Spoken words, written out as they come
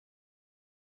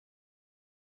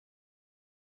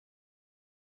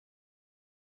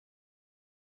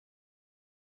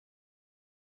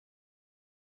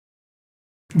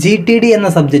GTD എന്ന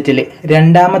സബ്ജക്റ്റിൽ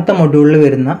രണ്ടാമത്തെ മൊഡ്യൂളിൽ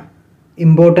വരുന്ന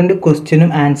ഇമ്പോർട്ടൻ്റ് ക്വസ്റ്റ്യനും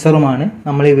ആൻസറുമാണ്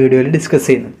നമ്മൾ ഈ വീഡിയോയിൽ ഡിസ്കസ്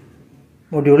ചെയ്യുന്നത്.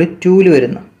 മൊഡ്യൂൾ 2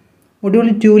 വരുന്ന മൊഡ്യൂൾ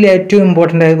 2 ഏറ്റവും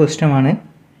ഇമ്പോർട്ടൻ്റ് ആയ ക്വസ്റ്റ്യനാണ്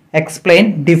explain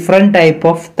different type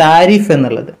of tariff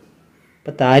എന്നുള്ളത്.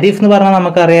 ഇപ്പോൾ താരിഫ് എന്ന് പറഞ്ഞാൽ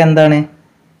നമുക്കറിയാം എന്താണ്,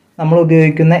 നമ്മൾ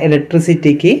ഉപയോഗിക്കുന്ന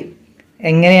ഇലക്ട്രിസിറ്റിക്ക്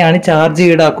എങ്ങനെയാണ് ചാർജ്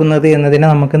ഈടാക്കുന്നത് എന്നതിനെ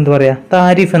നമുക്ക് എന്ത് പറയാം,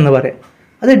 താരിഫ് എന്ന് പറയാം.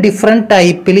 അത് ഡിഫറെൻറ്റ്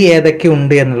ടൈപ്പിൽ ഏതൊക്കെ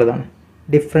ഉണ്ട് എന്നുള്ളതാണ്.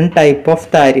 ഡിഫറെൻറ്റ് ടൈപ്പ് ഓഫ്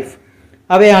താരിഫ്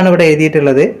അവയാണ് ഇവിടെ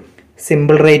എഴുതിയിട്ടുള്ളത്.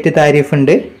 സിമ്പിൾ റേറ്റ് താരിഫ്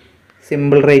ഉണ്ട്,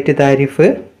 simple rate tariff,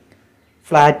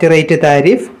 flat rate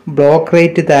tariff, block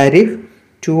rate tariff,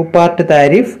 2 part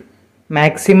tariff,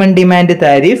 maximum demand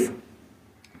tariff,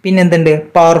 പിന്നെന്തുണ്ട്,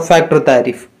 power factor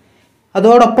tariff.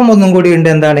 അതോടൊപ്പം ഒന്നും കൂടി ഉണ്ട്,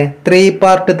 എന്താണ്, 3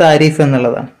 പാർട്ട് താരിഫ്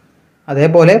എന്നുള്ളതാണ്.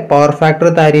 അതേപോലെ പവർ ഫാക്ടർ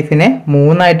താരിഫിനെ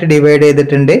 3ആയിട്ട് ഡിവൈഡ്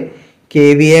ചെയ്തിട്ടുണ്ട്.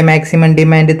 KVA maximum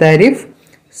demand tariff,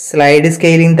 slide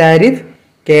scaling tariff,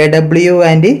 KW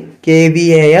and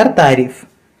KVAR tariff.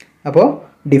 അപ്പോൾ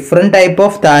different type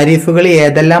of താരിഫുകൾ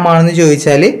ഏതെല്ലാമാണെന്ന്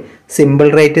ചോദിച്ചാൽ simple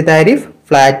rate tariff,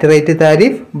 flat rate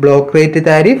tariff, block rate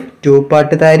tariff, 2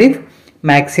 part tariff,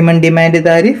 maximum demand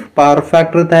tariff, power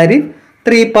factor tariff,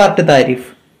 3 part tariff.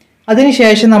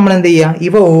 അതിനുശേഷം നമ്മൾ എന്ത് ചെയ്യുക,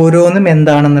 ഇവ ഓരോന്നും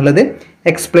എന്താണെന്നുള്ളത്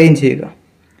explain ചെയ്യുക.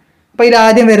 അപ്പോൾ ഇതിൽ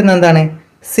ആദ്യം വരുന്നത് എന്താണ്,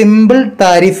 സിമ്പിൾ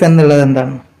താരിഫ് എന്നുള്ളത്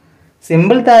എന്താണ്.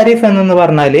 സിമ്പിൾ താരിഫ് എന്നു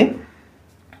പറഞ്ഞാൽ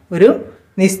ഒരു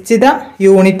നിശ്ചിത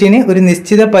യൂണിറ്റിന് ഒരു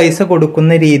നിശ്ചിത പൈസ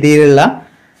കൊടുക്കുന്ന രീതിയിലുള്ള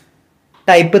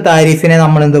ടൈപ്പ് താരിഫിനെ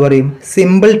നമ്മൾ എന്ത് പറയും,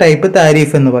 സിമ്പിൾ ടൈപ്പ്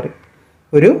താരിഫ് എന്ന് പറയും.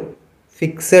 ഒരു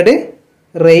ഫിക്സഡ്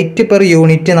റേറ്റ് പെർ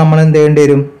യൂണിറ്റ് നമ്മൾ എന്ത് ചെയ്യേണ്ടി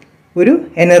വരും, ഒരു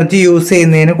എനർജി യൂസ്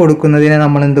ചെയ്യുന്നതിന് കൊടുക്കുന്നതിനെ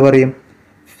നമ്മൾ എന്ത് പറയും,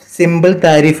 സിമ്പിൾ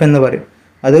താരിഫ് എന്ന് പറയും.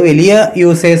 അത് വലിയ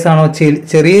യൂസേഴ്സ് ആണോ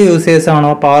ചെറിയ യൂസേഴ്സ്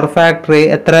ആണോ, പവർ ഫാക്ടറി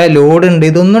എത്ര ലോഡ് ഉണ്ട്,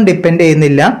 ഇതൊന്നും ഡിപ്പെൻഡ്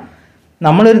ചെയ്യുന്നില്ല.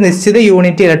 നമ്മളൊരു നിശ്ചിത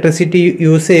യൂണിറ്റ് ഇലക്ട്രിസിറ്റി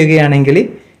യൂസ് ചെയ്യുകയാണെങ്കിൽ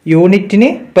യൂണിറ്റിന്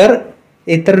പെർ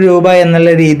ഇത്ര രൂപ എന്നുള്ള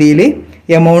രീതിയിൽ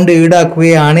എമൗണ്ട്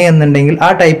ഈടാക്കുകയാണ് എന്നുണ്ടെങ്കിൽ ആ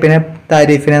ടൈപ്പിനെ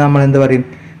താരിഫിനെ നമ്മൾ എന്ത് പറയും,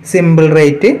 സിമ്പിൾ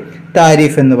റേറ്റ്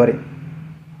താരിഫ് എന്ന് പറയും.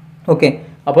 ഓക്കെ,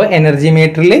 അപ്പോൾ എനർജി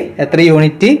മീറ്ററിൽ എത്ര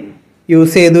യൂണിറ്റ്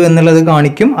യൂസ് ചെയ്തു എന്നുള്ളത്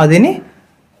കാണിക്കും, അതിന്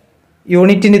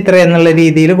യൂണിറ്റിന് ഇത്ര എന്നുള്ള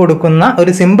രീതിയിൽ കൊടുക്കുന്ന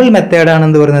ഒരു സിമ്പിൾ മെത്തേഡാണ്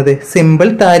എന്ത് പറയുന്നത്, സിമ്പിൾ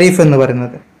താരിഫ് എന്ന്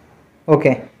പറയുന്നത്.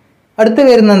 ഓക്കെ, അടുത്ത്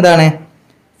വരുന്ന എന്താണ്,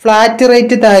 ഫ്ലാറ്റ്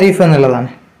റേറ്റ് താരിഫ് എന്നുള്ളതാണ്.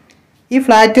 ഈ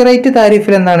ഫ്ലാറ്റ് റേറ്റ്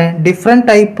താരിഫിൽ എന്താണ്, different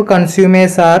type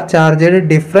consumers R charged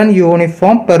different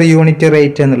uniform per unit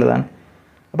rate എന്നുള്ളതാണ്.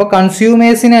 അപ്പോൾ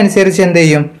കൺസ്യൂമേഴ്സിനെ അനുസരിച്ച് എന്ത്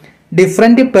ചെയ്യും,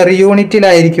 ഡിഫറെൻറ്റ് പെർ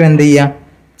യൂണിറ്റിലായിരിക്കും എന്ത് ചെയ്യുക,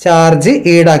 ചാർജ്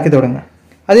ഈടാക്കി തുടങ്ങുക.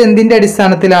 അത് എന്തിൻ്റെ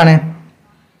അടിസ്ഥാനത്തിലാണ്,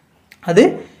 അത്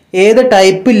ഏത്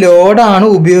ടൈപ്പ് ലോഡാണ്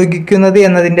ഉപയോഗിക്കുന്നത്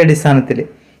എന്നതിൻ്റെ അടിസ്ഥാനത്തിൽ.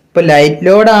 ഇപ്പോൾ ലൈറ്റ്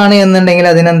ലോഡാണ് എന്നുണ്ടെങ്കിൽ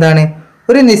അതിനെന്താണ്,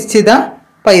 ഒരു നിശ്ചിത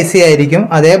പൈസയായിരിക്കും.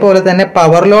 അതേപോലെ തന്നെ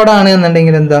പവർ ലോഡാണ്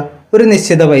എന്നുണ്ടെങ്കിൽ എന്താ, ഒരു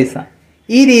നിശ്ചിത പൈസ.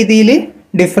 ഈ രീതിയിൽ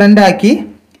ഡിഫറെൻ്റ് ആക്കി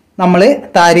നമ്മൾ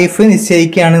താരിഫ്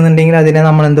നിശ്ചയിക്കുകയാണെന്നുണ്ടെങ്കിൽ അതിനെ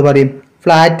നമ്മൾ എന്ത് പറയും,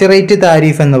 ഫ്ലാറ്റ് റേറ്റ്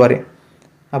താരിഫ് എന്ന് പറയും.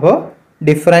 അപ്പോൾ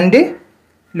ഡിഫറെൻറ്റ്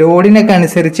ലോഡിനൊക്കെ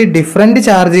അനുസരിച്ച് ഡിഫറെൻറ്റ്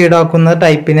ചാർജ് ഈടാക്കുന്ന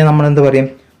ടൈപ്പിനെ നമ്മൾ എന്ത് പറയും,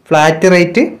 ഫ്ലാറ്റ്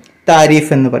റേറ്റ്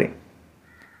താരിഫ് എന്ന് പറയും.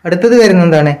 അടുത്തത് വരുന്നത്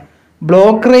എന്താണ്,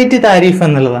 ബ്ലോക്ക് റേറ്റ് താരിഫ്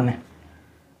എന്നുള്ളതാണ്.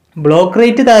 ബ്ലോക്ക്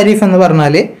റേറ്റ് താരിഫ് എന്ന്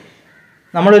പറഞ്ഞാൽ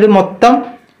നമ്മളൊരു മൊത്തം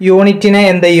യൂണിറ്റിനെ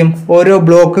എന്ത് ചെയ്യും, ഓരോ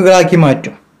ബ്ലോക്കുകളാക്കി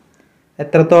മാറ്റും.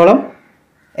 എത്രത്തോളം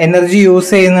എനർജി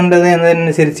യൂസ് ചെയ്യുന്നുണ്ട്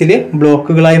എന്നതനുസരിച്ച്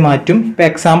ബ്ലോക്കുകളായി മാറ്റും. ഇപ്പോൾ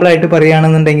എക്സാമ്പിളായിട്ട്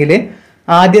പറയുകയാണെന്നുണ്ടെങ്കിൽ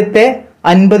ആദ്യത്തെ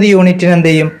 50 യൂണിറ്റിന് എന്ത്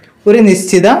ചെയ്യും, ഒരു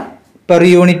നിശ്ചിത പെർ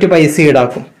യൂണിറ്റ് പൈസ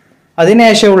ഈടാക്കും.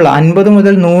 അതിനുശേഷമുള്ള 50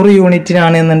 മുതൽ 100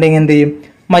 യൂണിറ്റിനാണ് എന്നുണ്ടെങ്കിൽ എന്ത് ചെയ്യും,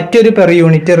 മറ്റൊരു പെർ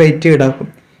യൂണിറ്റ് റേറ്റ് ഈടാക്കും.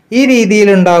 ഈ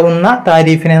രീതിയിലുണ്ടാകുന്ന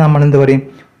താരിഫിനെ നമ്മൾ എന്ത് പറയും,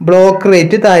 ബ്ലോക്ക്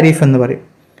റേറ്റ് താരിഫ് എന്ന് പറയും.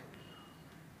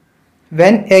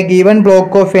 When a given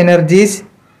block of energy is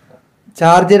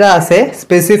charged as a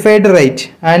specified rate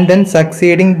and then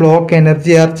succeeding block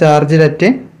energy are charged at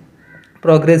a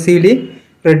progressively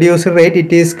reduced rate,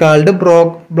 it is called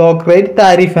block rate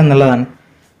tariff എന്നുള്ളതാണ്.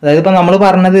 അതായത് ഇപ്പോൾ നമ്മൾ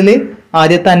പറഞ്ഞതിൽ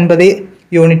ആദ്യത്തെ 50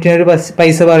 യൂണിറ്റിനൊരു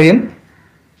പൈസ പറയും,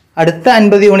 അടുത്ത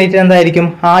 50 യൂണിറ്റിന് എന്തായിരിക്കും,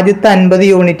 ആദ്യത്തെ 50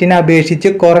 യൂണിറ്റിനെ അപേക്ഷിച്ച്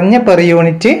കുറഞ്ഞ പെർ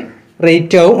യൂണിറ്റ്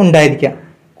റേറ്റ് ആവും ഉണ്ടായിരിക്കുക.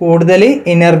 കൂടുതൽ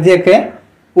എനർജിയൊക്കെ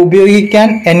ഉപയോഗിക്കാൻ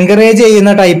എൻകറേജ്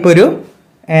ചെയ്യുന്ന ടൈപ്പ് ഒരു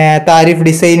tariff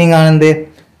designing ആണെന്ത്,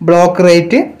 block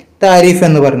rate tariff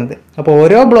എന്ന് പറയുന്നത്. അപ്പോൾ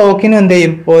ഓരോ ബ്ലോക്കിനും എന്ത്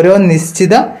ചെയ്യും, ഓരോ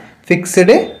നിശ്ചിത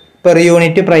ഫിക്സ്ഡ് പെർ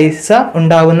യൂണിറ്റ് പൈസ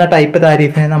ഉണ്ടാകുന്ന ടൈപ്പ്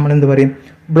താരിഫിനെ നമ്മൾ എന്ത് പറയും,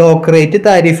 ബ്ലോക്ക് റേറ്റ്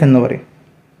താരിഫ് എന്ന് പറയും.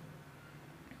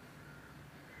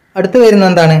 അടുത്ത്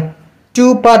വരുന്ന എന്താണ്, 2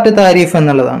 പാർട്ട് താരിഫ്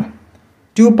എന്നുള്ളതാണ്.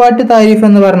 2 പാർട്ട് താരിഫ്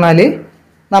എന്ന് പറഞ്ഞാൽ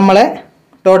നമ്മളെ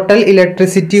ടോട്ടൽ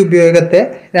ഇലക്ട്രിസിറ്റി ഉപയോഗത്തെ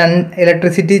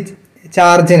ഇലക്ട്രിസിറ്റി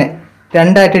ചാർജിനെ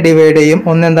 2ആയിട്ട് ഡിവൈഡ് ചെയ്യും.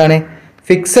 ഒന്നെന്താണ്,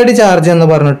 ഫിക്സഡ് ചാർജ് എന്ന്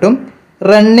പറഞ്ഞിട്ടും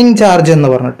റണ്ണിങ് ചാർജ് എന്ന്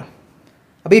പറഞ്ഞിട്ടും.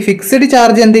 അപ്പോൾ ഈ ഫിക്സഡ്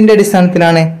ചാർജ് എന്തിൻ്റെ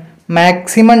അടിസ്ഥാനത്തിലാണ്,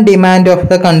 maximum demand of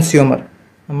the consumer.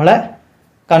 നമ്മളെ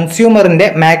കൺസ്യൂമറിൻ്റെ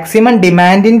മാക്സിമം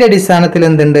ഡിമാൻഡിൻ്റെ അടിസ്ഥാനത്തിൽ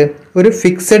എന്തുണ്ട്, ഒരു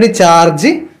ഫിക്സഡ് ചാർജ്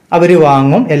അവർ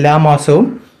വാങ്ങും. എല്ലാ മാസവും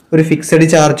ഒരു ഫിക്സഡ്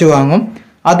ചാർജ് വാങ്ങും.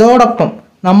 അതോടൊപ്പം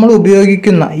നമ്മൾ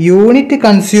ഉപയോഗിക്കുന്ന യൂണിറ്റ്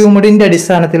കൺസ്യൂമഡിൻ്റെ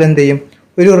അടിസ്ഥാനത്തിൽ എന്ത് ചെയ്യും,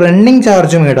 ഒരു റണ്ണിങ്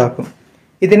ചാർജും ഈടാക്കും.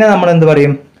 ഇതിനെ നമ്മൾ എന്ത്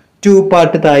പറയും, 2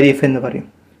 പാർട്ട് താരിഫ് എന്ന് പറയും.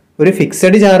 ഒരു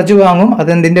ഫിക്സഡ് ചാർജ് വാങ്ങും,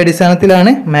 അതെന്തിൻ്റെ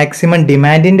അടിസ്ഥാനത്തിലാണ്, മാക്സിമം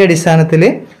ഡിമാൻഡിൻ്റെ അടിസ്ഥാനത്തിൽ.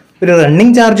 ഒരു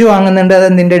റണ്ണിങ് ചാർജ് വാങ്ങുന്നുണ്ട്,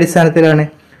 അതെന്തിൻ്റെ അടിസ്ഥാനത്തിലാണ്,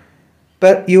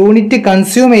 പെർ യൂണിറ്റ്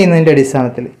കൺസ്യൂം ചെയ്യുന്നതിൻ്റെ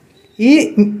അടിസ്ഥാനത്തിൽ. ഈ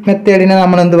മെത്തേഡിനെ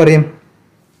നമ്മൾ എന്ത് പറയും,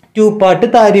 2 പാർട്ട്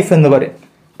താരിഫ് എന്ന് പറയും.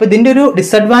 അപ്പോൾ ഇതിൻ്റെ ഒരു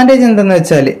ഡിസഡ്വാൻറ്റേജ് എന്തെന്ന്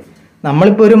വെച്ചാൽ,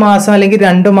 നമ്മളിപ്പോൾ ഒരു മാസം അല്ലെങ്കിൽ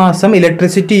 2 മാസം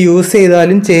ഇലക്ട്രിസിറ്റി യൂസ്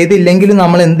ചെയ്താലും ചെയ്തില്ലെങ്കിലും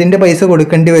നമ്മൾ എന്തിൻ്റെ പൈസ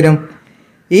കൊടുക്കേണ്ടി വരും,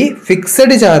 ഈ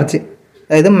ഫിക്സഡ് ചാർജ്,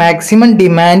 അതായത് മാക്സിമം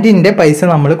ഡിമാൻഡിൻ്റെ പൈസ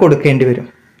നമ്മൾ കൊടുക്കേണ്ടി വരും.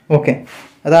 ഓക്കെ,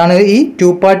 അതാണ് ഈ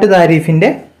 2 പാർട്ട് താരിഫിൻ്റെ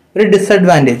ഒരു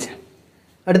ഡിസഡ്വാൻറ്റേജ്.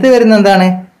 അടുത്ത് വരുന്ന എന്താണ്,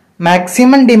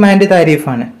 മാക്സിമം ഡിമാൻഡ്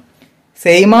താരിഫാണ്.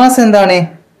 സെയിം ആസ് എന്താണ്,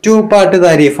 2 പാർട്ട്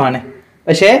താരിഫാണ്.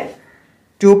 പക്ഷേ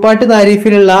 2 പാർട്ട്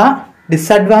താരിഫിലുള്ള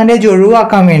ഡിസഡ്വാൻറ്റേജ്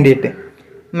ഒഴിവാക്കാൻ വേണ്ടിയിട്ട്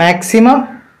മാക്സിമം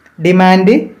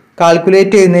ഡിമാൻഡ്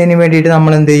കാൽക്കുലേറ്റ് ചെയ്യുന്നതിന് വേണ്ടിയിട്ട്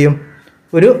നമ്മൾ എന്ത് ചെയ്യും,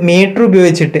 ഒരു മീറ്റർ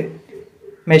ഉപയോഗിച്ചിട്ട്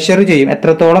മെഷർ ചെയ്യും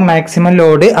എത്രത്തോളം മാക്സിമം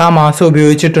ലോഡ് ആ മാസം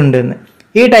ഉപയോഗിച്ചിട്ടുണ്ടെന്ന്.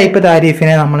 ഈ ടൈപ്പ്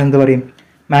താരിഫിനെ നമ്മൾ എന്ത് പറയും,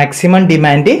 മാക്സിമം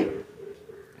ഡിമാൻഡ്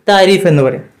താരിഫ് എന്ന്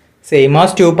പറയും. Same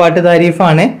as 2 part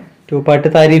താരിഫാണ്. 2 part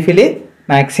താരിഫിൽ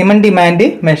maximum demand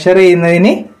measure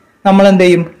ചെയ്യുന്നതിന് നമ്മൾ എന്ത്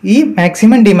ചെയ്യും, ഈ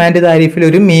മാക്സിമം ഡിമാൻഡ് താരിഫിൽ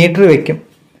ഒരു മീറ്റർ വെക്കും.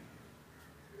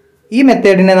 ഈ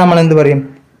മെത്തേഡിനെ നമ്മൾ എന്ത് പറയും,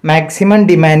 മാക്സിമം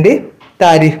ഡിമാൻഡ്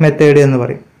താരിഫ് മെത്തേഡ് എന്ന്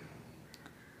പറയും.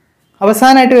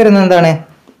 അവസാനമായിട്ട് വരുന്നത് എന്താണ്,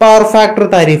 power factor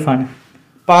താരിഫാണ്.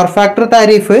 Power factor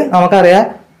tariff നമുക്കറിയാം,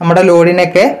 നമ്മുടെ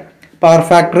ലോഡിനൊക്കെ പവർ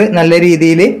ഫാക്ടർ നല്ല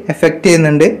രീതിയിൽ എഫക്റ്റ്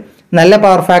ചെയ്യുന്നുണ്ട്. നല്ല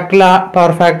പവർ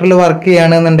ഫാക്ടറിൽ വർക്ക്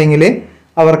ചെയ്യുകയാണെന്നുണ്ടെങ്കിൽ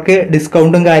അവർക്ക്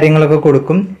ഡിസ്കൗണ്ടും കാര്യങ്ങളൊക്കെ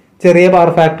കൊടുക്കും. ചെറിയ പവർ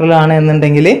ഫാക്ടറിലാണ്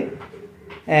എന്നുണ്ടെങ്കിൽ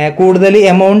കൂടുതൽ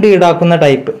എമൗണ്ട് ഈടാക്കുന്ന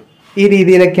ടൈപ്പ്. ഈ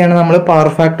രീതിയിലൊക്കെയാണ് നമ്മൾ പവർ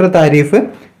ഫാക്ടർ താരിഫ്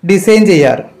ഡിസൈൻ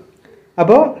ചെയ്യാറ്.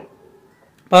 അപ്പോൾ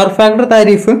പവർ ഫാക്ടർ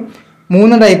താരിഫ്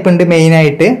 3 ടൈപ്പ് ഉണ്ട്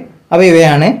മെയിനായിട്ട്. അവ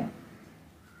ഇവയാണ്.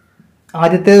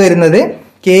 ആദ്യത്തേത് വരുന്നത്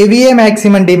KVA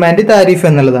മാക്സിമം ഡിമാൻഡ് താരിഫ്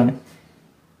എന്നുള്ളതാണ്.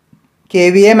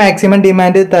 KVA മാക്സിമം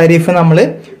ഡിമാൻഡ് താരിഫ് നമ്മൾ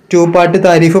 2 പാർട്ട്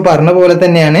താരിഫ് പറഞ്ഞ പോലെ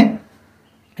തന്നെയാണ്.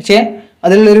 പക്ഷേ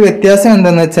അതിലുള്ളൊരു വ്യത്യാസം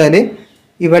എന്തെന്ന് വെച്ചാൽ,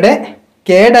 ഇവിടെ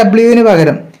KWന്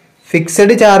പകരം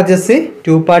ഫിക്സഡ് ചാർജസ്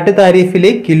 2 പാർട്ട് താരിഫിൽ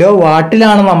കിലോ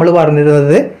വാട്ടിലാണ് നമ്മൾ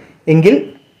പറഞ്ഞിരുന്നത്. എങ്കിൽ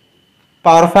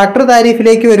പവർ ഫാക്ടർ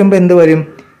താരിഫിലേക്ക് വരുമ്പോൾ എന്ത് വരും,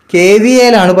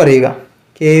 KVAയിലാണ് പറയുക,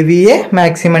 KVA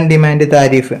മാക്സിമം ഡിമാൻഡ്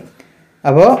താരിഫ്.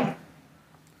 അപ്പോൾ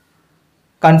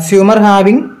consumer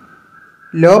having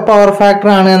low power factor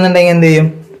ആണ് എന്നുണ്ടെങ്കിൽ എന്ത് ചെയ്യും,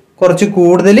 കുറച്ച്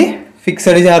കൂടുതൽ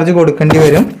ഫിക്സഡ് ചാർജ് കൊടുക്കേണ്ടി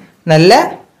വരും. നല്ല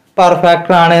പവർ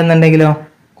ഫാക്ടർ ആണ് എന്നുണ്ടെങ്കിലോ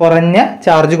കുറഞ്ഞ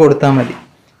ചാർജ് കൊടുത്താൽ മതി.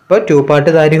 ഇപ്പോൾ 2 പാർട്ട്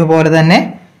താരിഫ് പോലെ തന്നെ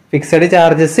ഫിക്സഡ്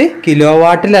ചാർജസ് കിലോ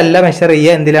വാട്ടിലല്ല മെഷർ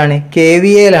ചെയ്യുക, എന്തിലാണ്,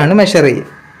 KVAയിലാണ് മെഷർ ചെയ്യുക.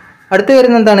 അടുത്ത്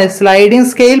വരുന്ന എന്താണ്, sliding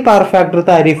scale power factor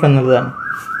tariff എന്നുള്ളതാണ്.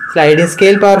 Sliding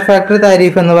scale power factor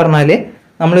tariff എന്ന് പറഞ്ഞാൽ,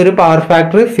 നമ്മളൊരു പവർ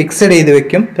ഫാക്ടർ ഫിക്സഡ് ചെയ്ത്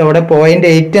വെക്കും. അവിടെ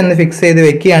 0.8 എന്ന് ഫിക്സ് ചെയ്ത്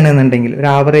വെക്കുകയാണെന്നുണ്ടെങ്കിൽ, ഒരു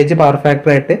ആവറേജ് പവർ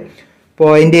ഫാക്ടറായിട്ട്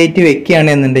 0.8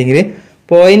 വെക്കുകയാണെന്നുണ്ടെങ്കിൽ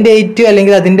 0.8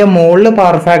 അല്ലെങ്കിൽ അതിൻ്റെ മുകളിൽ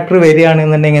പവർ ഫാക്ടർ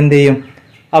വരികയാണെന്നുണ്ടെങ്കിൽ എന്ത് ചെയ്യും,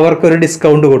 അവർക്കൊരു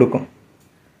ഡിസ്കൗണ്ട് കൊടുക്കും.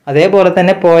 അതേപോലെ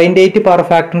തന്നെ 0.8 പവർ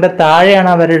ഫാക്ടറിൻ്റെ താഴെയാണ്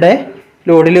അവരുടെ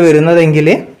ലോഡിൽ വരുന്നതെങ്കിൽ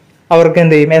അവർക്ക്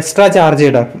എന്ത് ചെയ്യും, എക്സ്ട്രാ ചാർജ്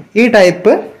ഈടാക്കും. ഈ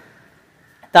ടൈപ്പ്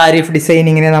താരിഫ്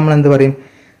ഡിസൈനിങ്ങിനെ നമ്മൾ എന്ത് പറയും,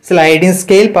 sliding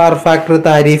scale power factor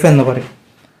tariff എന്ന് പറയും.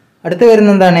 അടുത്ത്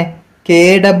വരുന്ന എന്താണ്,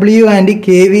 KW ആൻഡ്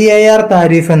KVAR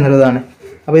താരിഫ് എന്നുള്ളതാണ്.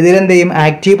 അപ്പോൾ ഇതിലെന്ത് ചെയ്യും,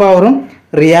 ആക്റ്റീവ് പവറും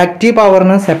റിയാക്റ്റീവ്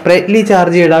പവറിനും സെപ്പറേറ്റ്ലി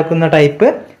ചാർജ് ഈടാക്കുന്ന type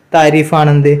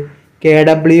താരിഫാണെന്ത്,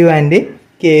 KW and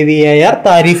KVAR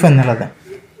tariff എന്നുള്ളത്.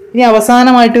 ഇനി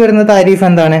അവസാനമായിട്ട് വരുന്ന താരിഫ്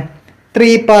എന്താണ്,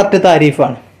 3 part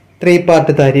താരിഫാണ്. 3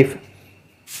 part tariff.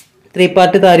 3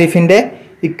 part താരിഫിൻ്റെ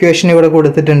equation ഇവിടെ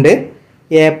കൊടുത്തിട്ടുണ്ട്.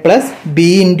 A+B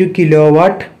 ×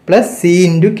 കിലോവാട്ട് + C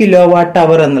 × കിലോവാട്ട്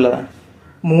അവർ എന്നുള്ളതാണ്.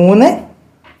 3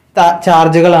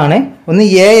 ചാർജുകളാണ്. ഒന്ന്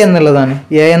A എന്നുള്ളതാണ്.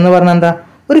 A എന്ന് പറഞ്ഞാൽ എന്താ,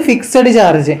 ഒരു ഫിക്സഡ്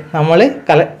ചാർജ്. നമ്മൾ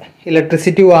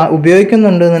ഇലക്ട്രിസിറ്റി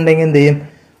ഉപയോഗിക്കുന്നുണ്ട് എന്നുണ്ടെങ്കിൽ എന്ത് ചെയ്യും,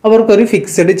 അവർക്കൊരു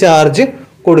ഫിക്സഡ് ചാർജ്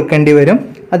കൊടുക്കേണ്ടി വരും.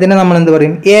 അതിനെ നമ്മൾ എന്ത്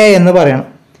പറയും, A എന്ന് പറയണം.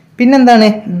 പിന്നെന്താണ്,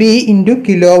 B ×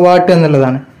 കിലോവാട്ട്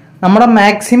എന്നുള്ളതാണ്. നമ്മുടെ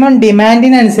മാക്സിമം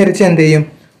ഡിമാൻഡിനനുസരിച്ച് എന്ത് ചെയ്യും,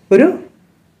 ഒരു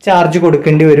ചാർജ്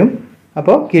കൊടുക്കേണ്ടി വരും.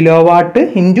 അപ്പോൾ കിലോവാട്ട്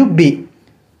 × B.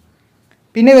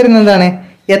 പിന്നെ വരുന്നതാണ്,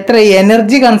 എത്ര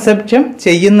എനർജി കൺസപ്ഷൻ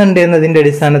ചെയ്യുന്നുണ്ട് എന്നതിൻ്റെ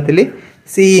അടിസ്ഥാനത്തിൽ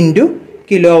C ×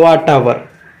 കിലോവാട്ട് അവർ.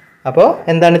 അപ്പോൾ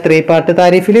എന്താണ് 3 പാർട്ട്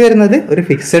താരിഫിൽ വരുന്നത്, ഒരു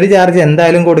ഫിക്സഡ് ചാർജ്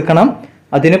എന്തായാലും കൊടുക്കണം.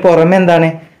 അതിന് പുറമെ എന്താണ്,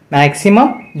 മാക്സിമം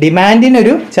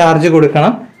ഡിമാൻഡിനൊരു ചാർജ്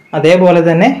കൊടുക്കണം. അതേപോലെ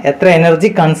തന്നെ എത്ര എനർജി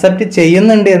കൺസപ്റ്റ്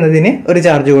ചെയ്യുന്നുണ്ട് എന്നതിന് ഒരു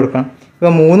ചാർജ് കൊടുക്കണം.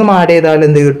 ഇപ്പോൾ 3 ആഡ് ചെയ്താൽ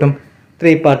എന്ത് കിട്ടും,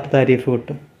 3 പാർട്ട് താരിഫ്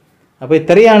കിട്ടും. അപ്പോൾ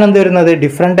ഇത്രയാണ് എന്ത് വരുന്നത്,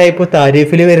 ഡിഫറെൻറ്റ് ടൈപ്പ്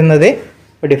താരിഫിൽ വരുന്നത്.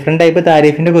 അപ്പോൾ ഡിഫറെൻറ്റ് ടൈപ്പ്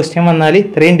താരിഫിൻ്റെ ക്വസ്റ്റ്യൻ വന്നാൽ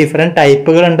ഇത്രയും ഡിഫറെൻറ്റ്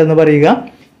ടൈപ്പുകൾ ഉണ്ടെന്ന് പറയുക.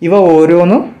 ഇവ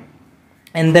ഓരോന്നും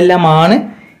എന്തെല്ലാമാണ്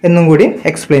എന്നും കൂടി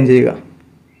എക്സ്പ്ലെയിൻ ചെയ്യുക.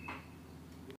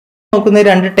 നോക്കുന്ന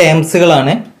 2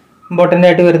 ടേംസുകളാണ്, ഇമ്പോർട്ടൻ്റ്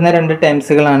ആയിട്ട് വരുന്ന 2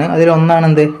 ടേംസുകളാണ്. അതിലൊന്നാണ്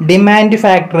എന്ത്, ഡിമാൻഡ്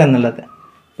ഫാക്ടർ എന്നുള്ളത്.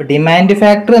 അപ്പോൾ ഡിമാൻഡ്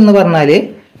ഫാക്ടർ എന്ന് പറഞ്ഞാൽ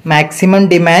maximum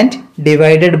demand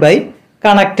divided by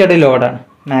connected ലോഡാണ്.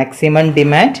 Maximum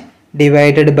demand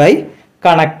divided by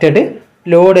connected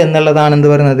load എന്നുള്ളതാണ് എന്ത്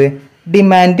പറയുന്നത്,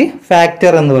 ഡിമാൻഡ്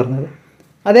ഫാക്ടർ എന്ന് പറയുന്നത്.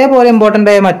 അതേപോലെ ഇമ്പോർട്ടൻ്റ്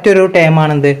ആയ മറ്റൊരു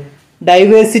ടേമാണ് എന്ത്,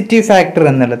 ഡൈവേഴ്സിറ്റി ഫാക്ടർ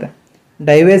എന്നുള്ളത്.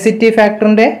 ഡൈവേഴ്സിറ്റി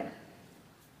ഫാക്ടറിൻ്റെ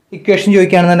ഇക്വേഷൻ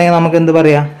ചോദിക്കുകയാണെന്നുണ്ടെങ്കിൽ നമുക്ക് എന്ത്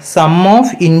പറയാം, some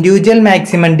of individual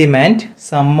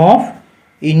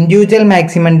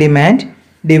maximum demand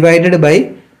divided by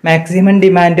maximum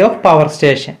demand of power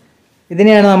station.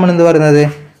 ഇതിനെയാണ് നമ്മൾ എന്ത് പറയുന്നത്,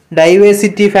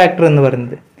 ഡൈവേഴ്സിറ്റി ഫാക്ടർ എന്ന്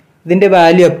പറയുന്നത്. ഇതിൻ്റെ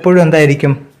വാല്യൂ എപ്പോഴും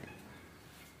എന്തായിരിക്കും,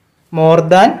 മോർ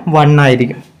ദാൻ 1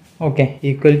 ആയിരിക്കും. ഓക്കെ,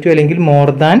 ഈക്വൽ ടു അല്ലെങ്കിൽ മോർ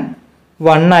ദാൻ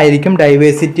 1 ആയിരിക്കും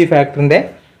ഡൈവേഴ്സിറ്റി ഫാക്ടറിൻ്റെ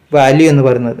വാല്യൂ എന്ന്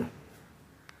പറയുന്നത്.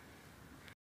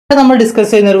 നമ്മൾ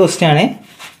ഡിസ്കസ് ചെയ്യുന്ന ഒരു ക്വസ്റ്റ്യൻ ആണ്,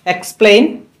 explain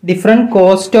different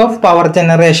cost of power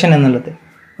generation എന്നുള്ളത്.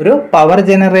 ഒരു പവർ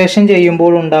ജനറേഷൻ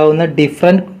ചെയ്യുമ്പോൾ ഉണ്ടാകുന്ന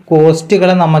ഡിഫറെൻറ്റ്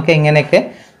കോസ്റ്റുകളെ നമുക്ക് എങ്ങനെയൊക്കെ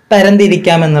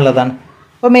തരംതിരിക്കാം എന്നുള്ളതാണ്.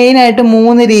 അപ്പോൾ മെയിനായിട്ട്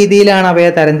 3 രീതിയിലാണ് അവയെ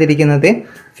തരംതിരിക്കുന്നത്.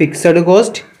 Fixed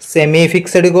cost, semi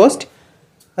fixed cost,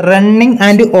 running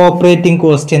and operating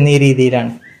cost എന്നീ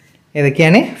രീതിയിലാണ്.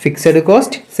 ഏതൊക്കെയാണ്, fixed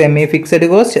cost, semi fixed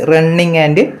cost, running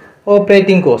and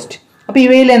operating cost. അപ്പോൾ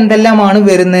ഇവയിൽ എന്തെല്ലാമാണ്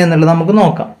വരുന്നത് എന്നുള്ളത് നമുക്ക്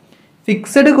നോക്കാം.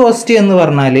 ഫിക്സഡ് കോസ്റ്റ് എന്ന്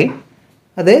പറഞ്ഞാൽ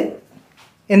അത്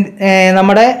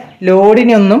നമ്മുടെ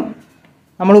ലോഡിനൊന്നും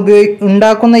നമ്മൾ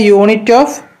ഉണ്ടാക്കുന്ന യൂണിറ്റ്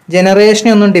ഓഫ്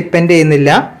ജനറേഷനൊന്നും ഡിപ്പെൻഡ്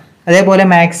ചെയ്യുന്നില്ല. അതേപോലെ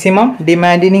മാക്സിമം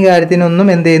ഡിമാൻഡിന് കാര്യത്തിനൊന്നും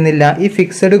എന്ത് ചെയ്യുന്നില്ല, ഈ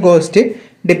ഫിക്സഡ് കോസ്റ്റ്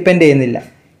ഡിപ്പെൻഡ് ചെയ്യുന്നില്ല.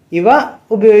 ഇവ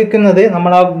ഉപയോഗിക്കുന്നത്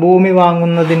നമ്മൾ ആ ഭൂമി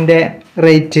വാങ്ങുന്നതിൻ്റെ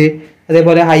റേറ്റ്,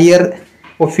 അതേപോലെ ഹയർ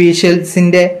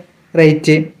ഒഫീഷ്യൽസിൻ്റെ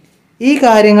റേറ്റ്, ഈ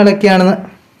കാര്യങ്ങളൊക്കെയാണ്.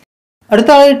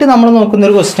 അടുത്തതായിട്ട് നമ്മൾ നോക്കുന്ന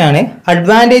ഒരു ക്വസ്റ്റ്യൻ ആണ്,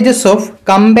 advantages of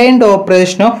combined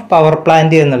operation of power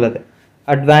plant എന്നുള്ളത്.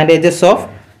 Advantages of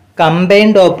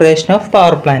combined operation of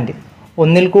power plant.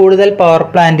 ഒന്നിൽ കൂടുതൽ പവർ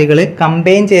പ്ലാന്റുകൾ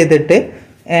കമ്പൈൻ ചെയ്തിട്ട്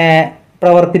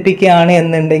പ്രവർത്തിപ്പിക്കുകയാണ്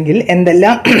എന്നുണ്ടെങ്കിൽ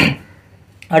എന്തെല്ലാം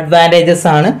അഡ്വാൻറ്റേജസ്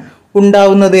ആണ്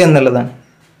ഉണ്ടാവുന്നത് എന്നുള്ളതാണ്.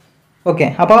 ഓക്കെ,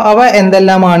 അപ്പോൾ അവ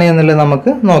എന്തെല്ലാമാണ് എന്നുള്ളത്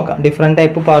നമുക്ക് നോക്കാം. ഡിഫറെൻറ്റ്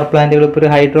ടൈപ്പ് പവർ പ്ലാന്റുകൾ, ഇപ്പോൾ ഒരു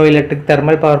hydro electric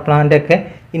thermal power plant ഒക്കെ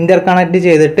ഇൻ്റർ കണക്ട്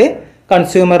ചെയ്തിട്ട്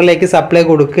കൺസ്യൂമറിലേക്ക് സപ്ലൈ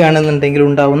കൊടുക്കുകയാണെന്നുണ്ടെങ്കിൽ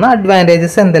ഉണ്ടാവുന്ന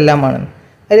അഡ്വാൻറ്റേജസ് എന്തെല്ലാമാണ്.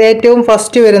 അതിൽ ഏറ്റവും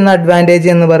ഫസ്റ്റ് വരുന്ന അഡ്വാൻറ്റേജ്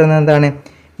എന്ന് പറയുന്നത് എന്താണ്,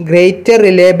 greater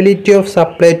reliability of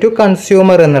supply to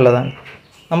consumer എന്നുള്ളതാണ്.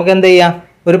 നമുക്ക് എന്ത് ചെയ്യാം,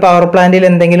 ഒരു പവർ പ്ലാന്റിൽ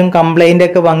എന്തെങ്കിലും കംപ്ലൈൻ്റ്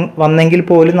ഒക്കെ വന്നെങ്കിൽ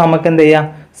പോലും നമുക്ക് എന്ത് ചെയ്യാം,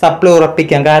 സപ്ലൈ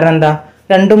ഉറപ്പിക്കാം. കാരണം എന്താ,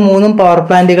 2ഉം 3ഉം പവർ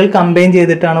പ്ലാന്റുകൾ കമ്പൈൻ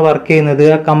ചെയ്തിട്ടാണ് വർക്ക് ചെയ്യുന്നത്.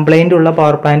 ആ കംപ്ലൈൻ്റ് ഉള്ള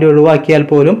പവർ പ്ലാന്റ് ഒഴിവാക്കിയാൽ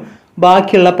പോലും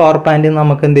ബാക്കിയുള്ള പവർ പ്ലാന്റിൽ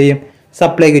നമുക്ക് എന്ത് ചെയ്യും,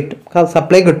 സപ്ലൈ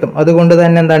കിട്ടും. അതുകൊണ്ട്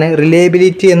തന്നെ എന്താണ്,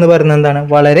 റിലയബിലിറ്റി എന്ന് പറയുന്നത് എന്താണ്,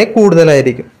 വളരെ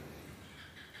കൂടുതലായിരിക്കും.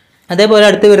 അതേപോലെ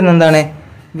അടുത്ത് വരുന്നത് എന്താണ്,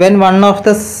 when one of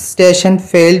the station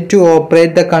fail to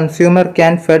operate the consumer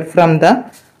can fed from the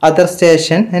other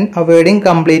station and avoiding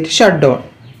complete shut down.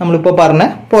 നമ്മളിപ്പോൾ പറഞ്ഞ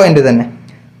പോയിന്റ് തന്നെ.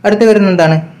 അടുത്ത് വരുന്നത്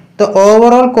എന്താണ്, the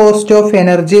overall cost of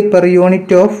energy per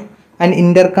unit of an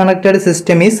interconnected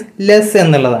system is less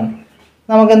എന്നുള്ളതാണ്.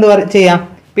 നമുക്കെന്ത് ചെയ്യാം,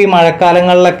 ഇപ്പോൾ ഈ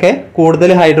മഴക്കാലങ്ങളിലൊക്കെ കൂടുതൽ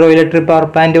hydro electric power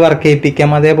plant work ചെയ്യിപ്പിക്കാം.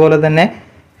 അതേപോലെ തന്നെ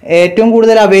ഏറ്റവും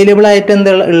കൂടുതൽ അവൈലബിൾ ആയിട്ട്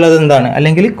ഉള്ളത് എന്താണ്,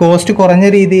 അല്ലെങ്കിൽ കോസ്റ്റ് കുറഞ്ഞ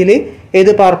രീതിയിൽ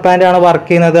ഏത് പവർ പ്ലാന്റ് ആണ് വർക്ക്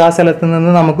ചെയ്യുന്നത് ആ സ്ഥലത്ത്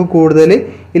നിന്ന് നമുക്ക് കൂടുതൽ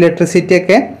ഇലക്ട്രിസിറ്റി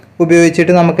ഒക്കെ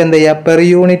ഉപയോഗിച്ചിട്ട് നമുക്ക് എന്ത് ചെയ്യാം, പെർ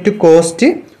യൂണിറ്റ് കോസ്റ്റ്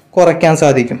കുറയ്ക്കാൻ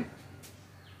സാധിക്കും.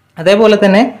 അതേപോലെ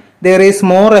തന്നെ there is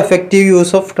more effective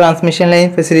use of transmission line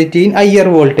facility in higher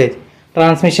voltage.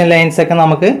 Transmission lines ഒക്കെ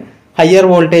നമുക്ക് ഹയർ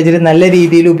വോൾട്ടേജിൽ നല്ല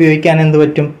രീതിയിൽ ഉപയോഗിക്കാൻ എന്ത്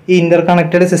പറ്റും, ഈ ഇൻ്റർ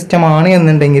കണക്റ്റഡ് സിസ്റ്റം ആണ്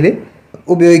എന്നുണ്ടെങ്കിൽ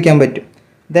ഉപയോഗിക്കാൻ പറ്റും.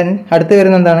 ദെൻ അടുത്ത്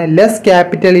വരുന്ന എന്താണ്, less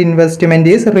capital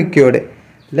investment is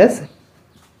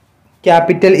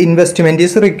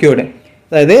required.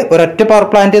 അതായത് ഒരൊറ്റ പവർ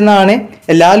പ്ലാന്റിൽ നിന്നാണ്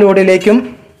എല്ലാ ലോഡിലേക്കും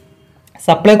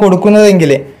സപ്ലൈ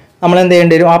കൊടുക്കുന്നതെങ്കിൽ നമ്മൾ എന്ത്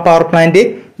ചെയ്യേണ്ടി വരും, ആ പവർ പ്ലാന്റ്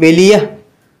വലിയ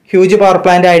ഹ്യൂജ് പവർ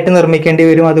പ്ലാന്റ് ആയിട്ട് നിർമ്മിക്കേണ്ടി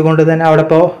വരും. അതുകൊണ്ട് തന്നെ അവിടെ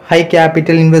ഇപ്പോൾ ഹൈ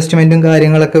ക്യാപിറ്റൽ ഇൻവെസ്റ്റ്മെൻറ്റും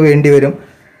കാര്യങ്ങളൊക്കെ വേണ്ടി വരും.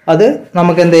 അത്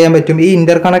നമുക്ക് എന്ത് ചെയ്യാൻ പറ്റും, ഈ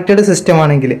ഇൻ്റർ കണക്റ്റഡ് സിസ്റ്റം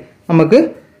ആണെങ്കിൽ നമുക്ക്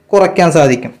കുറയ്ക്കാൻ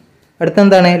സാധിക്കും.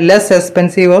 അടുത്തെന്താണ്, less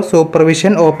expensive of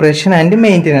supervision, operation and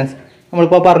maintenance.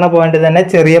 നമ്മളിപ്പോൾ പറഞ്ഞ പോയിന്റ് തന്നെ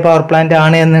ചെറിയ പവർ പ്ലാന്റ്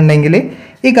ആണ് എന്നുണ്ടെങ്കിൽ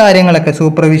ഈ കാര്യങ്ങളൊക്കെ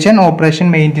സൂപ്പർവിഷൻ, ഓപ്പറേഷൻ,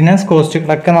 മെയിൻ്റനൻസ്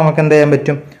കോസ്റ്റുകളൊക്കെ നമുക്ക് എന്ത് ചെയ്യാൻ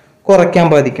പറ്റും,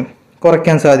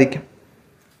 കുറയ്ക്കാൻ സാധിക്കും.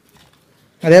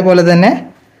 അതേപോലെ തന്നെ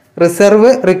റിസർവ്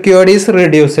റിക്വേർഡ് ഈസ്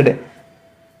റിഡ്യൂസ്ഡ്.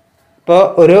 ഇപ്പോൾ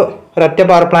ഒരൊറ്റ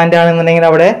പവർ പ്ലാന്റ് ആണെന്നുണ്ടെങ്കിൽ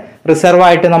അവിടെ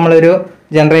റിസർവായിട്ട് നമ്മളൊരു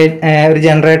ഒരു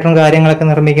ജനറേറ്ററും കാര്യങ്ങളൊക്കെ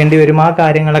നിർമ്മിക്കേണ്ടി വരും. ആ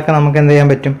കാര്യങ്ങളൊക്കെ നമുക്ക് എന്ത് ചെയ്യാൻ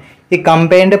പറ്റും, ഈ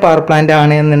കമ്പൈൻഡ് പവർ പ്ലാന്റ്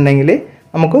ആണ് എന്നുണ്ടെങ്കിൽ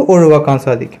നമുക്ക് ഒഴിവാക്കാൻ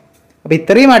സാധിക്കും. അപ്പോൾ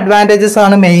ഇത്രയും അഡ്വാൻറ്റേജസ്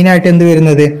ആണ് മെയിനായിട്ട് എന്ത്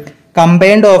വരുന്നത്,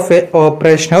 കമ്പൈൻഡ്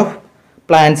ഓപ്പറേഷൻ ഓഫ്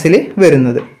പ്ലാന്റ്സിൽ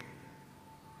വരുന്നത്.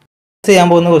 ചെയ്യാൻ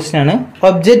പോകുന്ന ക്വസ്റ്റ്യൻ ആണ്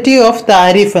ഒബ്ജക്റ്റീവ് ഓഫ്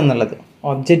താരിഫ് എന്നുള്ളത്.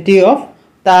 ഒബ്ജക്റ്റീവ് ഓഫ്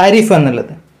താരിഫ്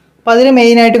എന്നുള്ളത് അപ്പോൾ അതിൽ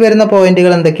മെയിനായിട്ട് വരുന്ന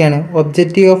പോയിന്റുകൾ എന്തൊക്കെയാണ്?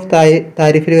 ഒബ്ജക്റ്റീവ് ഓഫ്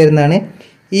താരിഫിൽ വരുന്നതാണ്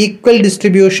equal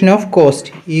distribution of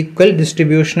cost. Equal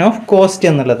distribution of cost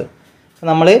എന്നുള്ളത്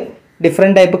നമ്മൾ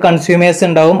ഡിഫറെൻറ്റ് ടൈപ്പ് കൺസ്യൂമേഴ്സ്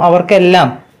ഉണ്ടാവും, അവർക്കെല്ലാം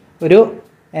ഒരു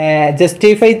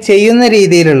ജസ്റ്റിഫൈ ചെയ്യുന്ന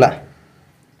രീതിയിലുള്ള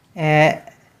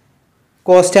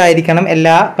കോസ്റ്റ് ആയിരിക്കണം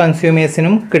എല്ലാ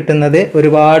കൺസ്യൂമേഴ്സിനും കിട്ടുന്നത്.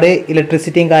 ഒരുപാട്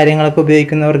ഇലക്ട്രിസിറ്റിയും കാര്യങ്ങളൊക്കെ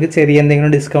ഉപയോഗിക്കുന്നവർക്ക് ചെറിയ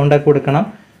എന്തെങ്കിലും ഡിസ്കൗണ്ടൊക്കെ കൊടുക്കണം.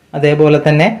 അതേപോലെ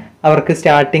തന്നെ അവർക്ക്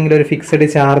സ്റ്റാർട്ടിങ്ങിൽ ഒരു ഫിക്സഡ്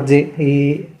ചാർജ് ഈ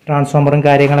ട്രാൻസ്ഫോമറും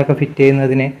കാര്യങ്ങളൊക്കെ ഫിറ്റ്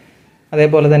ചെയ്യുന്നതിന്,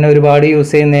 അതേപോലെ തന്നെ ഒരുപാട്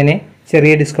യൂസ് ചെയ്യുന്നതിന്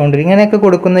ചെറിയ ഡിസ്കൗണ്ട് ഇങ്ങനെയൊക്കെ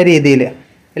കൊടുക്കുന്ന രീതിയിൽ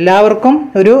എല്ലാവർക്കും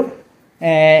ഒരു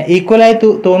ഈക്വലായി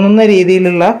തോന്നുന്ന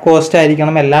രീതിയിലുള്ള കോസ്റ്റ്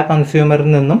ആയിരിക്കണം എല്ലാ കൺസ്യൂമറിൽ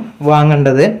നിന്നും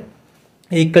വാങ്ങേണ്ടത്.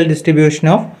 Equal distribution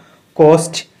of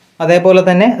cost. അതേപോലെ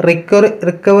തന്നെ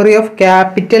റിക്കവറി ഓഫ്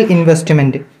ക്യാപിറ്റൽ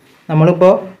ഇൻവെസ്റ്റ്മെൻറ്റ്.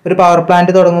 നമ്മളിപ്പോൾ ഒരു പവർ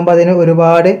പ്ലാന്റ് തുടങ്ങുമ്പോൾ അതിന്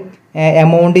ഒരുപാട്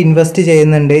എമൗണ്ട് ഇൻവെസ്റ്റ്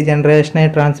ചെയ്യുന്നുണ്ട്, ജനറേഷൻ,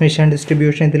 ട്രാൻസ്മിഷൻ,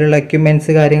 ഡിസ്ട്രിബ്യൂഷൻ, ഇതിലുള്ള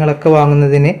എക്യുപ്മെൻറ്റ്സ് കാര്യങ്ങളൊക്കെ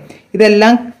വാങ്ങുന്നതിന്.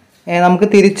 ഇതെല്ലാം നമുക്ക്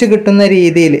തിരിച്ചു കിട്ടുന്ന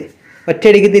രീതിയിൽ,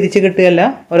 ഒറ്റയടിക്ക് തിരിച്ചു കിട്ടുകയല്ല,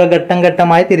 ഓരോ ഘട്ടം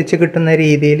ഘട്ടമായി തിരിച്ചു കിട്ടുന്ന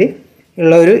രീതിയിൽ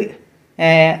ഉള്ള ഒരു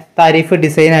താരിഫ്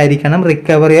ഡിസൈൻ ആയിരിക്കണം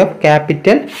റിക്കവറി ഓഫ്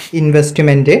ക്യാപിറ്റൽ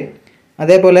ഇൻവെസ്റ്റ്മെൻറ്റ്.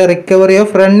 അതേപോലെ റിക്കവറി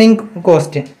ഓഫ് റണ്ണിങ്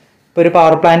കോസ്റ്റ്. ഇപ്പോൾ ഒരു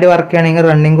പവർ പ്ലാന്റ് വർക്ക് ചെയ്യണമെങ്കിൽ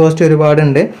റണ്ണിങ് കോസ്റ്റ്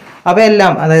ഒരുപാടുണ്ട്.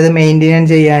 അവയെല്ലാം, അതായത് മെയിൻറ്റെയിൻ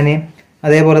ചെയ്യാൻ,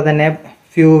 അതേപോലെ തന്നെ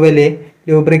ഫ്യൂവല്,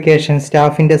 ലൂബ്രിക്കേഷൻ,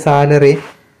 സ്റ്റാഫിൻ്റെ സാലറി,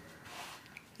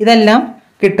 ഇതെല്ലാം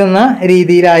കിട്ടുന്ന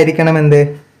രീതിയിലായിരിക്കണം എന്ത്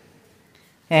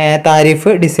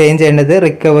താരിഫ് ഡിസൈൻ ചെയ്യേണ്ടത്.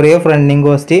 Recovery of running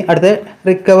cost. അടുത്ത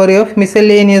റിക്കവറി ഓഫ്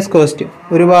മിസലേനിയസ് കോസ്റ്റ്.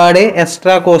 ഒരുപാട്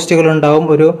എക്സ്ട്രാ കോസ്റ്റുകൾ ഉണ്ടാവും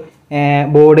ഒരു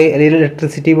ബോർഡ്, അല്ലെങ്കിൽ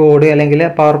ഇലക്ട്രിസിറ്റി ബോർഡ്, അല്ലെങ്കിൽ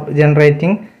പവർ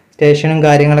ജനറേറ്റിംഗ് സ്റ്റേഷനും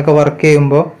കാര്യങ്ങളൊക്കെ വർക്ക്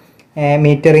ചെയ്യുമ്പോൾ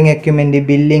metering equipment,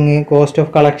 billing, cost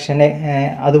of collection,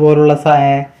 അതുപോലുള്ള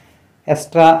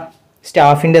എക്സ്ട്രാ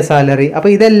സ്റ്റാഫിൻ്റെ സാലറി.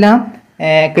 അപ്പോൾ ഇതെല്ലാം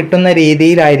കിട്ടുന്ന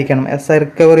രീതിയിലായിരിക്കണം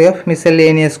റിക്കവറി ഓഫ്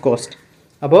മിസലേനിയസ് കോസ്റ്റ്.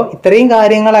 അപ്പോൾ ഇത്രയും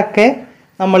കാര്യങ്ങളൊക്കെ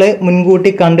നമ്മൾ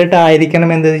മുൻകൂട്ടി കണ്ടിട്ടായിരിക്കണം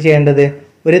എന്ത് ചെയ്യേണ്ടത്,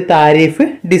 ഒരു താരിഫ്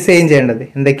ഡിസൈൻ ചെയ്യേണ്ടത്.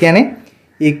 എന്തൊക്കെയാണ്?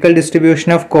 Equal distribution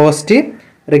of cost,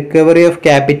 recovery of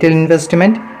capital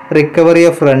investment, recovery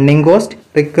of running cost,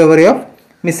 recovery of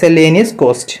miscellaneous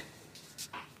cost.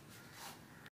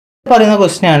 പറയുന്ന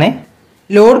ക്വസ്റ്റ്യൻ ആണ്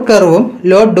ലോഡ് കർവും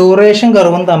ലോഡ് ഡ്യൂറേഷൻ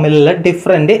കർവും തമ്മിലുള്ള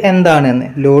ഡിഫറൻറ്റ് എന്താണെന്ന്.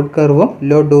 ലോഡ് കർവും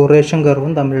ലോഡ് ഡ്യൂറേഷൻ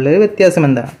കർവും തമ്മിലുള്ള വ്യത്യാസം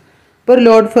എന്താണ്? ഇപ്പോൾ ഒരു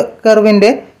ലോഡ് കർവിൻ്റെ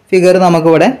ഫിഗർ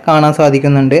നമുക്കിവിടെ കാണാൻ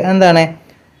സാധിക്കുന്നുണ്ട്. എന്താണ്?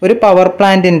 ഒരു പവർ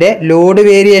പ്ലാന്റിൻ്റെ ലോഡ്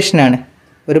വേരിയേഷനാണ്.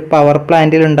 ഒരു പവർ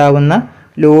പ്ലാന്റിൽ ഉണ്ടാകുന്ന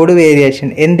ലോഡ് വേരിയേഷൻ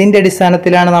എന്തിൻ്റെ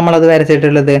അടിസ്ഥാനത്തിലാണ് നമ്മളത്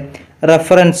വരച്ചിട്ടുള്ളത്?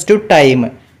 Reference to time.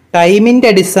 ടൈമിൻ്റെ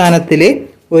അടിസ്ഥാനത്തിൽ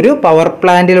ഒരു പവർ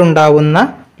പ്ലാന്റിൽ ഉണ്ടാകുന്ന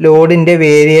ലോഡിൻ്റെ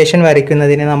വേരിയേഷൻ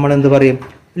വരയ്ക്കുന്നതിന് നമ്മൾ എന്ത് പറയും?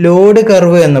 ലോഡ്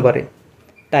കർവ് എന്ന് പറയും.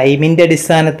 ടൈമിൻ്റെ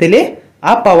അടിസ്ഥാനത്തിൽ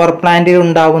ആ പവർ പ്ലാന്റിൽ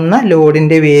ഉണ്ടാകുന്ന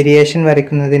ലോഡിൻ്റെ വേരിയേഷൻ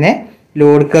വരയ്ക്കുന്നതിനെ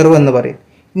ലോഡ് കർവ് എന്ന് പറയും.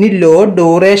 ഇനി ലോഡ്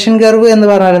ഡ്യൂറേഷൻ കർവ് എന്ന്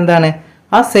പറഞ്ഞാൽ എന്താണ്?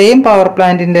 ആ സെയിം പവർ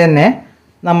പ്ലാന്റിൻ്റെ തന്നെ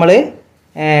നമ്മൾ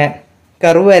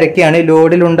കർവ് വരയ്ക്കുകയാണ്,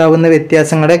 ലോഡിലുണ്ടാകുന്ന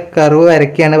വ്യത്യാസങ്ങളുടെ കർവ്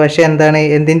വരയ്ക്കുകയാണ്. പക്ഷേ എന്താണ്,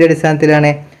 എന്തിൻ്റെ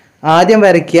അടിസ്ഥാനത്തിലാണ്? ആദ്യം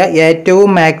വരയ്ക്കുക ഏറ്റവും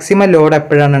മാക്സിമം ലോഡ്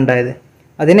എപ്പോഴാണ് ഉണ്ടായത്,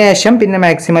 അതിനുശേഷം പിന്നെ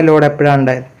മാക്സിമം ലോഡ് എപ്പോഴാണ്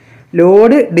ഉണ്ടായത്.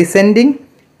 ലോഡ് ഡിസെൻഡിങ്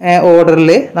ഓർഡറിൽ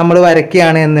നമ്മൾ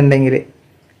വരയ്ക്കുകയാണ് എന്നുണ്ടെങ്കിൽ,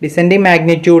 ഡിസെൻഡിങ്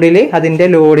മാഗ്നിറ്റ്യൂഡിൽ അതിൻ്റെ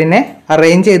ലോഡിനെ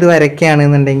അറേഞ്ച് ചെയ്ത് വരയ്ക്കുകയാണ്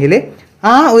എന്നുണ്ടെങ്കിൽ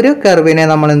ആ ഒരു കർവിനെ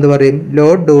നമ്മൾ എന്ത് പറയും?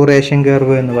 ലോഡ് ഡ്യൂറേഷൻ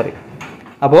കർവ് എന്ന് പറയും.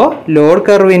 അപ്പോൾ ലോഡ്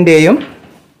കർവിൻ്റെയും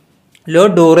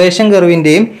ലോഡ് ഡ്യൂറേഷൻ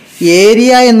കർവിൻ്റെയും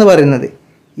ഏരിയ എന്ന് പറയുന്നത്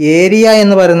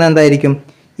എന്തായിരിക്കും?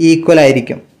 ഈക്വൽ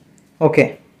ആയിരിക്കും. ഓക്കെ.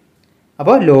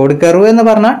 അപ്പോൾ ലോഡ് കർവ് എന്ന്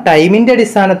പറഞ്ഞാൽ ടൈമിൻ്റെ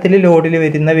അടിസ്ഥാനത്തിൽ ലോഡിൽ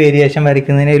വരുന്ന വേരിയേഷൻ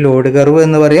വരയ്ക്കുന്നതിന് ലോഡ് കർവ്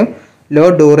എന്ന് പറയും.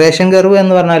 ലോഡ് ഡ്യൂറേഷൻ കർവ്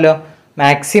എന്ന് പറഞ്ഞാലോ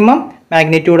മാക്സിമം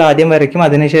മാഗ്നിറ്റ്യൂഡ് ആദ്യം വരയ്ക്കും,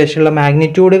 അതിനുശേഷമുള്ള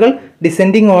മാഗ്നിറ്റ്യൂഡുകൾ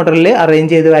ഡിസെൻഡിങ് ഓർഡറിൽ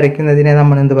അറേഞ്ച് ചെയ്ത് വരയ്ക്കുന്നതിനെ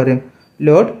നമ്മൾ എന്ത് പറയും?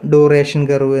 ലോഡ് ഡ്യൂറേഷൻ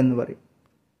കർവ് എന്ന് പറയും.